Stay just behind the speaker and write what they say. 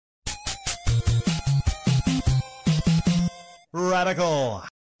Radical.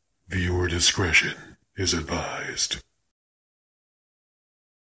 Viewer discretion is advised.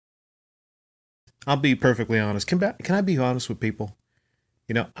 I'll be perfectly honest. Can I be honest with people?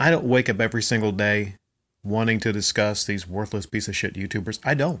 You know, I don't wake up every single day wanting to discuss these worthless piece of shit YouTubers.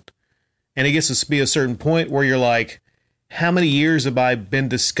 I don't. And it gets to be a certain point where you're like, how many years have I been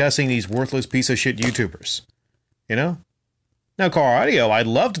discussing these worthless piece of shit YouTubers? You know? Now, car audio, I'd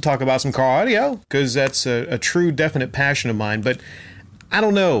love to talk about some car audio because that's a true, definite passion of mine. But I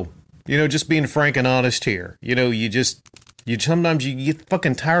don't know. You know, just being frank and honest here. You know, sometimes you get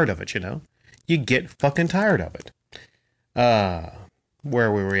fucking tired of it, you know? You get fucking tired of it.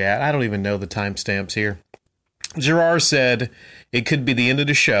 Where were we at? I don't even know the timestamps here. Jirard said it could be the end of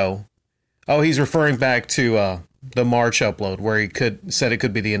the show. Oh, he's referring back to the March upload where he said it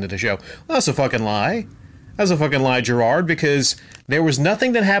could be the end of the show. Well, that's a fucking lie. That's a fucking lie, Jirard, because there was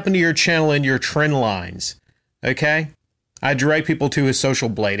nothing that happened to your channel in your trend lines. Okay? I direct people to his social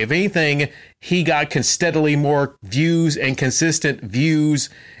blade. If anything, he got steadily more views and consistent views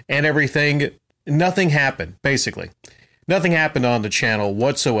and everything. Nothing happened, basically. Nothing happened on the channel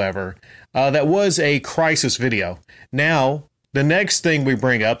whatsoever. That was a crisis video. Now, the next thing we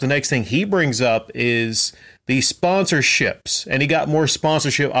bring up, the next thing he brings up is the sponsorships. And he got more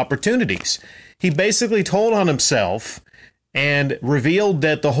sponsorship opportunities. He basically told on himself and revealed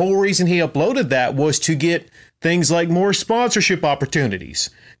that the whole reason he uploaded that was to get things like more sponsorship opportunities,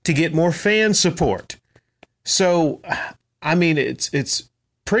 to get more fan support. So, I mean, it's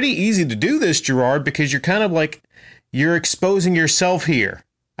pretty easy to do this, Jirard, because you're kind of like, you're exposing yourself here.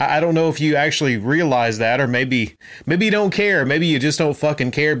 I don't know if you actually realize that, or maybe you don't care. Maybe you just don't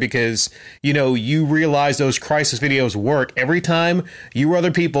fucking care because, you know, you realize those crisis videos work. Every time you or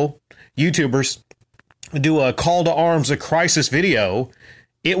other people, YouTubers, do a call to arms, a crisis video,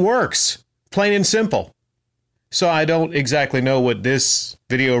 it works. Plain and simple. So I don't exactly know what this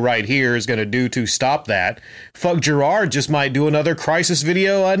video right here is going to do to stop that. Fuck, Jirard just might do another crisis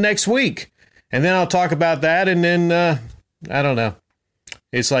video next week. And then I'll talk about that, and then, I don't know.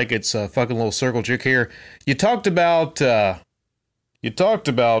 It's like it's a fucking little circle jerk here. You talked about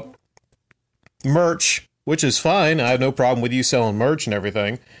merch, which is fine. I have no problem with you selling merch and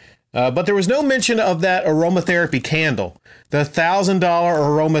everything. But there was no mention of that aromatherapy candle. The $1,000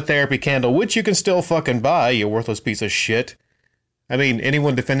 aromatherapy candle, which you can still fucking buy, you worthless piece of shit. I mean,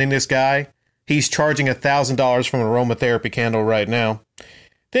 anyone defending this guy? He's charging $1,000 from an aromatherapy candle right now.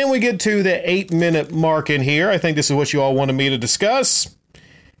 Then we get to the 8-minute mark in here. I think this is what you all wanted me to discuss.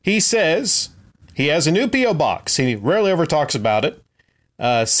 He says he has a new P.O. box. He rarely ever talks about it.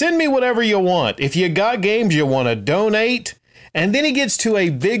 Send me whatever you want. If you got games you want to donate. And then he gets to a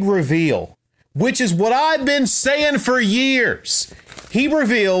big reveal, which is what I've been saying for years. He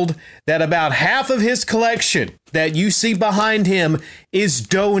revealed that about half of his collection that you see behind him is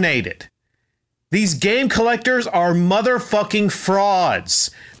donated. These game collectors are motherfucking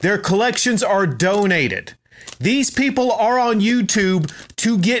frauds. Their collections are donated. These people are on YouTube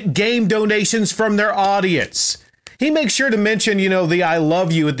to get game donations from their audience. He makes sure to mention, you know, the I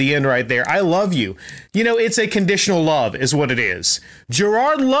love you at the end right there. I love you. You know, it's a conditional love is what it is.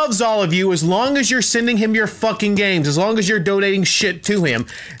 Jirard loves all of you as long as you're sending him your fucking games, as long as you're donating shit to him.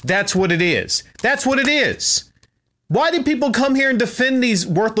 That's what it is. That's what it is. Why do people come here and defend these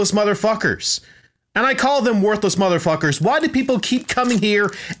worthless motherfuckers? And I call them worthless motherfuckers. Why do people keep coming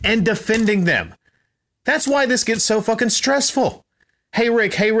here and defending them? That's why this gets so fucking stressful. Hey,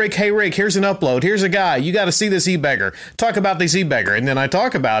 Rick, here's an upload. Here's a guy. You got to see this e-beggar. Talk about this e-beggar. And then I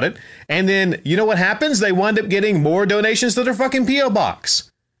talk about it. And then, you know what happens? They wind up getting more donations to their fucking P.O.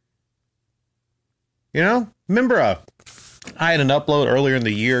 box. You know? Remember, I had an upload earlier in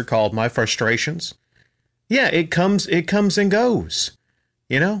the year called My Frustrations. Yeah, it comes and goes.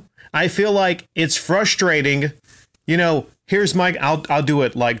 You know? I feel like it's frustrating. You know, here's my, I'll do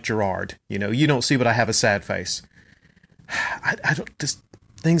it like Jirard. You know, you don't see, but I have a sad face. I don't, just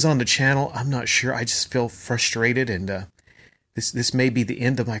things on the channel, I'm not sure. I just feel frustrated, and this may be the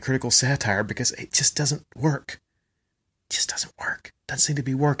end of my critical satire because it just doesn't work. It just doesn't work. Doesn't seem to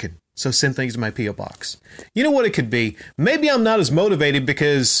be working. So send things to my P.O. box. You know what it could be? Maybe I'm not as motivated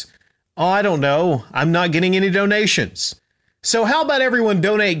because, I don't know, I'm not getting any donations. So how about everyone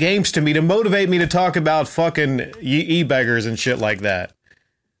donate games to me to motivate me to talk about fucking e-beggars and shit like that?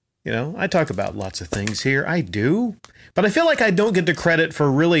 You know, I talk about lots of things here. I do. But I feel like I don't get the credit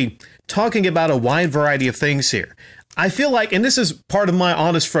for really talking about a wide variety of things here. I feel like, and this is part of my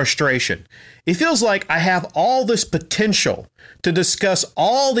honest frustration, it feels like I have all this potential to discuss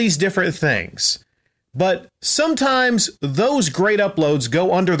all these different things. But sometimes those great uploads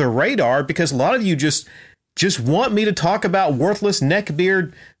go under the radar because a lot of you just just want me to talk about worthless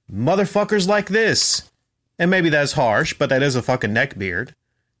neckbeard motherfuckers like this. And maybe that's harsh, but that is a fucking neckbeard,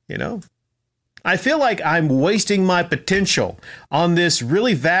 you know? I feel like I'm wasting my potential on this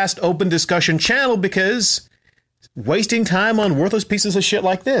really vast open discussion channel because wasting time on worthless pieces of shit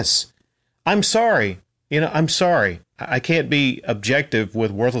like this. I'm sorry. I'm sorry. I can't be objective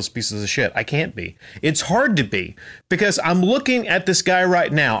with worthless pieces of shit. I can't be. It's hard to be because I'm looking at this guy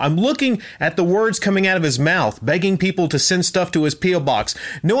right now. I'm looking at the words coming out of his mouth, begging people to send stuff to his P.O. box,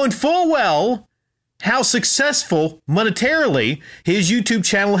 knowing full well how successful monetarily his YouTube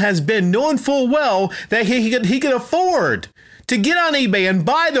channel has been, knowing full well that he could afford to get on eBay and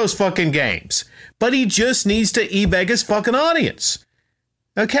buy those fucking games. But he just needs to e-beg his fucking audience.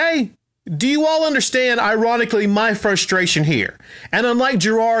 Okay? Do you all understand, ironically, my frustration here? And unlike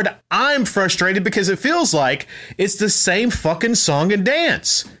Jirard, I'm frustrated because it feels like it's the same fucking song and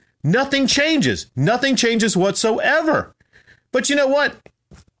dance. Nothing changes. Nothing changes whatsoever. But you know what?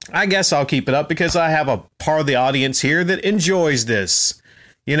 I guess I'll keep it up because I have a part of the audience here that enjoys this.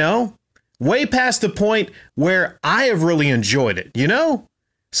 Way past the point where I have really enjoyed it,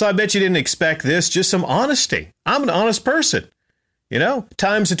 So I bet you didn't expect this, just some honesty. I'm an honest person.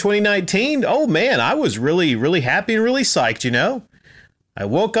 Times of 2019, oh man, I was really, really happy and really psyched, I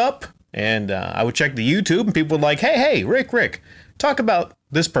woke up and I would check the YouTube and people would like, hey, Rick, talk about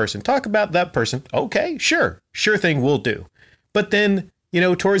this person, talk about that person. Okay, sure thing, we'll do. But then,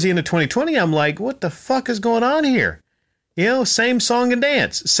 towards the end of 2020, I'm like, what the fuck is going on here? Same song and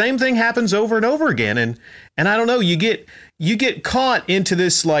dance, same thing happens over and over again. And I don't know, you get caught into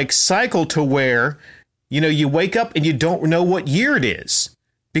this like cycle to where you wake up and you don't know what year it is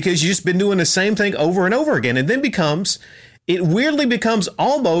because you've just been doing the same thing over and over again. And then it weirdly becomes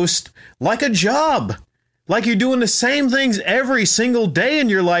almost like a job, like you're doing the same things every single day. And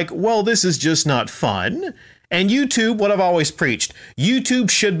you're like, well, this is just not fun. And YouTube, what I've always preached, YouTube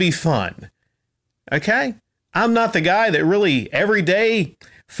should be fun. Okay? I'm not the guy that really every day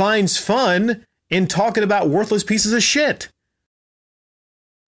finds fun in talking about worthless pieces of shit.